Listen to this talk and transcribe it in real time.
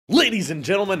Ladies and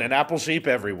gentlemen and Apple sheep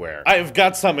everywhere, I have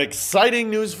got some exciting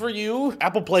news for you.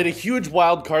 Apple played a huge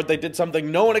wild card. They did something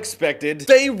no one expected.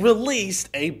 They released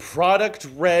a product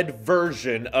red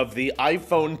version of the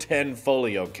iPhone X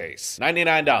folio case.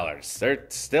 $99. They're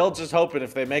still just hoping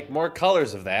if they make more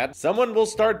colors of that, someone will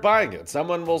start buying it.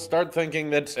 Someone will start thinking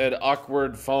that an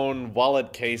awkward phone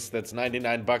wallet case that's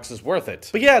 99 bucks is worth it.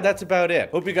 But yeah, that's about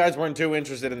it. Hope you guys weren't too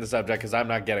interested in the subject because I'm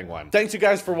not getting one. Thanks you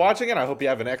guys for watching and I hope you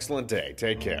have an excellent day.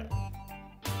 Take care.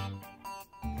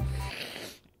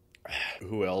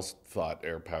 Who else thought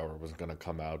AirPower was gonna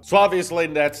come out? So obviously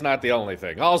that's not the only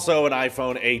thing. Also, an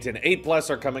iPhone 8 and 8 Plus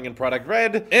are coming in product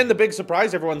red. And the big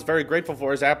surprise everyone's very grateful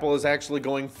for is Apple is actually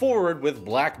going forward with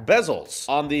black bezels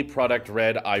on the product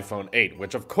red iPhone 8,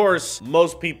 which of course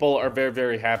most people are very,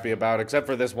 very happy about, except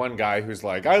for this one guy who's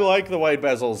like, I like the white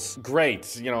bezels.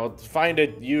 Great, you know, find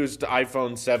it used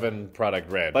iPhone 7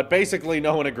 product red. But basically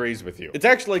no one agrees with you. It's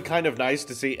actually kind of nice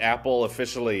to see Apple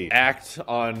officially act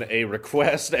on a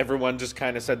request. Everyone just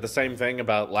kind of said the same thing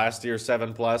about last year's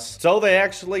 7 Plus. So they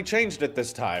actually changed it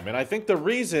this time. And I think the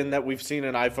reason that we've seen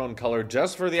an iPhone color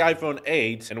just for the iPhone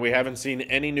 8 and we haven't seen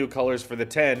any new colors for the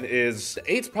 10 is the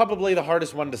 8's probably the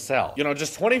hardest one to sell. You know,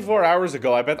 just 24 hours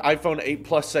ago, I bet iPhone 8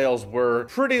 Plus sales were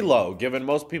pretty low, given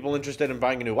most people interested in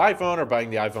buying a new iPhone or buying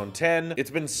the iPhone 10.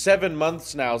 It's been 7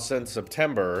 months now since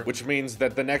September, which means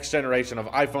that the next generation of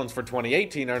iPhones for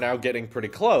 2018 are now getting pretty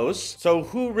close. So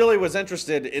who really was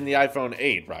interested in the iPhone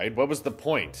 8, right? What was the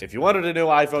point? If you wanted a new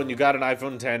iPhone, you got an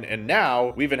iPhone 10, and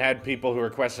now we even had people who are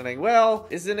questioning, well,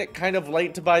 isn't it kind of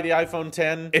late to buy the iPhone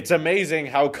 10? It's amazing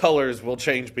how colors will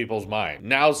change people's mind.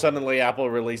 Now suddenly Apple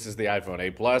releases the iPhone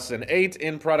 8 Plus and 8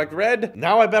 in product red.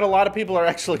 Now I bet a lot of people are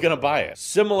actually gonna buy it.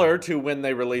 Similar to when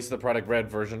they released the product red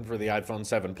version for the iPhone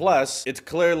 7 Plus, it's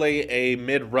clearly a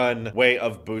mid-run way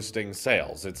of boosting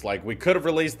sales. It's like we could have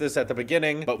released this at the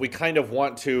beginning, but we kind of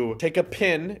want to take a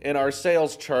pin in our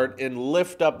sales chart and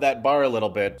lift up that bar a little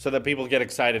bit so that people get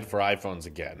excited for iPhones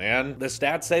again. And the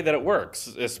stats say that it works.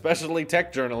 Especially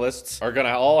tech journalists are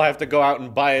gonna all have to go out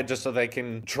and buy it just so they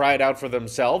can try it out for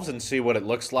themselves and see what it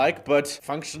looks like, but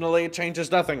functionally it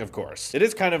changes nothing, of course. It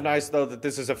is kind of nice though that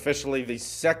this is officially the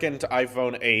second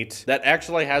iPhone 8 that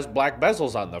actually has black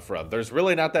bezels on the front. There's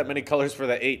really not that many colors for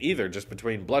the 8 either, just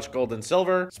between blush gold and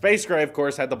silver. Space gray, of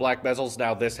course, had the black bezels.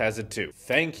 Now this has it too.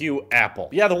 Thank you, Apple.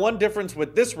 Yeah, the one difference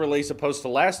with this release opposed to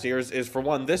last year's is, for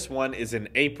one, this one is in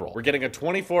April. We're getting a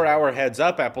 24-hour heads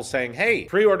up. Apple saying, hey,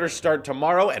 pre-orders start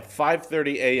tomorrow at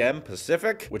 5:30 a.m.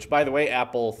 Pacific, which, by the way,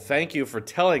 Apple, thank you for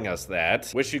telling us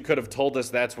that. Wish you could have told us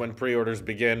that's when pre-orders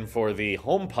begin for the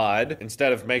HomePod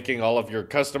instead of making all of your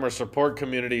customer support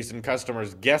communities and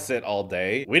customers guess it all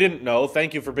day. We didn't know.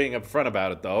 Thank you for being upfront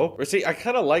about it, though. Or see, I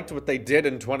kind of liked what they did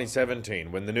in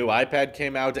 2017 when the new iPad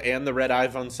came out and the red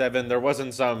iPhone 7. There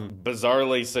wasn't some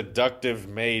bizarrely seductive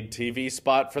made TV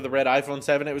spot for the red iPhone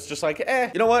 7. It was just like,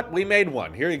 you know what? We made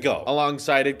one. Here you go.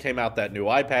 Alongside it came out that new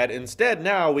iPad. Instead,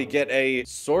 now we get a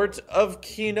sort of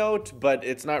keynote, but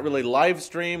it's not really live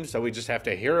streamed, so we just have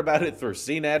to hear about it through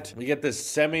CNET. We get this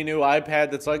semi-new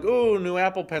iPad that's like, ooh, new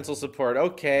Apple Pencil support,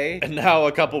 okay. And now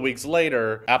a couple weeks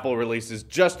later, Apple releases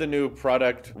just a new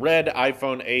product, red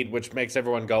iPhone 8, which makes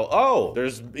everyone go, oh,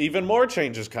 there's even more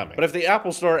changes coming. But if the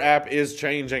Apple Store app is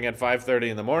changing at 5:30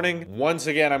 in the morning, once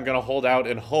again, I'm gonna hold out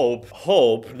and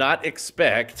hope, not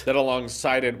expect, that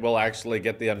alongside it we'll actually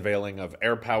get the unveiling of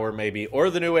AirPower maybe, or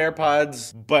the new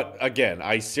AirPods. But again,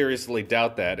 I seriously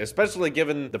doubt that, especially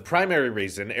given the primary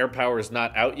reason AirPower is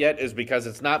not out yet is because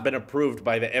it's not been approved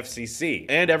by the FCC.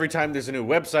 And every time there's a new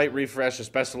website refresh,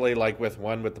 especially like with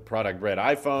one with the product red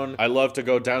iPhone, I love to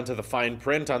go down to the fine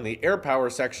print on the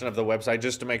AirPower section of the website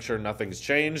just to make sure nothing's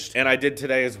changed. And I did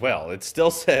today as well. It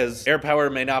still says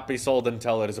AirPower may not be sold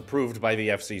until it is approved by the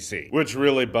FCC, which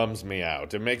really bums me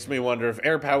out. It makes me wonder if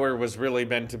AirPower was really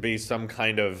meant to be some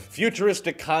kind of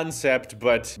futuristic concept,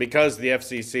 but because the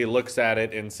FCC looks at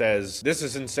it and says, this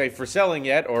isn't safe for selling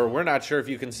yet, or we're not sure if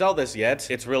you can sell this yet,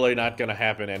 it's really not gonna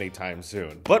happen anytime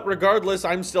soon. But regardless,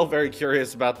 I'm still very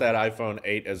curious about that iPhone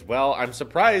 8 as well. I'm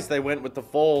surprised they went with the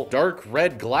full dark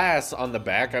red glass on the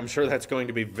back. I'm sure that's going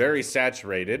to be very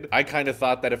saturated. I kind of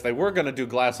thought that if they were gonna do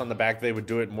glass on the back, they would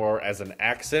do it more as an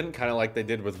accent, kind of like they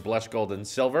did with blush gold and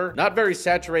silver. Not very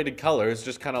saturated colors,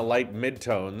 just kind of light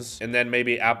midtones. And then then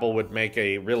maybe Apple would make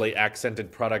a really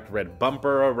accented product red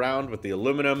bumper around with the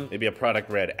aluminum, maybe a product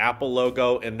red Apple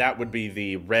logo, and that would be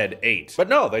the Red 8. But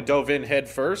no, they dove in head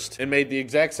first and made the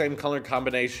exact same color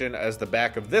combination as the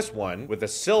back of this one with a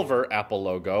silver Apple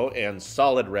logo and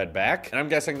solid red back. And I'm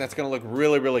guessing that's gonna look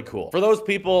really, really cool. For those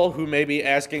people who may be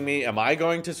asking me, am I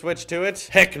going to switch to it?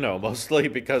 Heck no, mostly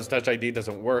because Touch ID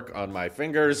doesn't work on my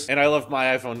fingers, and I love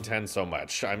my iPhone 10 so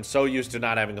much. I'm so used to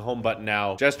not having a home button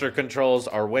now. Gesture controls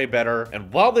are way better,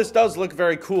 and while this does look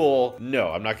very cool, no,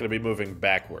 I'm not gonna be moving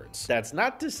backwards. That's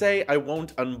not to say I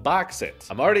won't unbox it.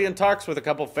 I'm already in talks with a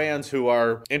couple fans who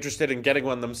are interested in getting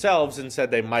one themselves and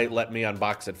said they might let me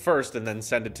unbox it first and then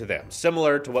send it to them.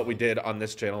 Similar to what we did on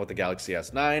this channel with the Galaxy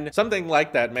S9. Something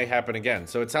like that may happen again.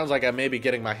 So it sounds like I may be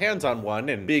getting my hands on one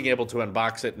and being able to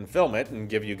unbox it and film it and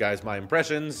give you guys my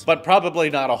impressions, but probably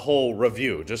not a whole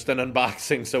review, just an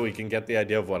unboxing so we can get the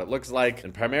idea of what it looks like.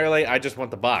 And primarily, I just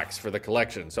want the box for the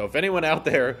collection. So if anyone out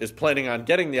there is planning on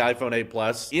getting the iPhone 8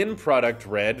 Plus in product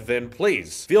red, then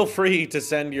please feel free to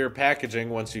send your packaging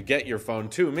once you get your phone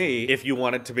to me if you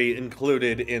want it to be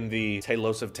included in the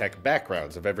Tailosive Tech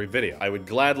backgrounds of every video. I would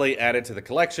gladly add it to the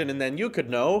collection, and then you could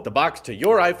know the box to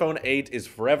your iPhone 8 is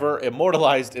forever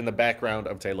immortalized in the background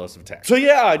of Tailosive Tech. So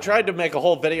yeah, I tried to make a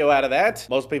whole video out of that.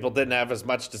 Most people didn't have as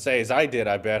much to say as I did,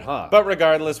 I bet, huh? But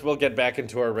regardless, we'll get back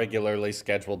into our regularly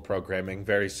scheduled programming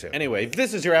very soon. Anyway,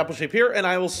 this is your Apple Sheep here, and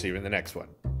I will see you in the next one.